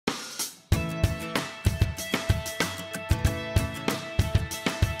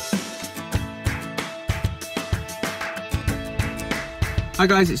Hi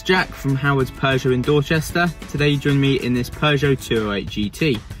guys, it's Jack from Howard's Peugeot in Dorchester. Today you join me in this Peugeot 208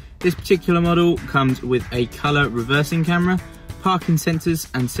 GT. This particular model comes with a colour reversing camera, parking sensors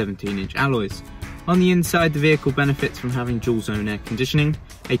and 17-inch alloys. On the inside, the vehicle benefits from having dual zone air conditioning,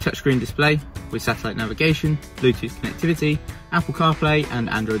 a touchscreen display with satellite navigation, Bluetooth connectivity, Apple CarPlay and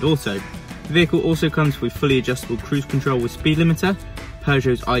Android Auto. The vehicle also comes with fully adjustable cruise control with speed limiter,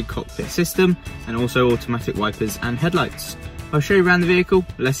 Peugeot's iCockpit system and also automatic wipers and headlights. I'll show you around the vehicle,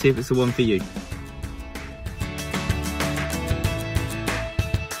 let's see if it's the one for you.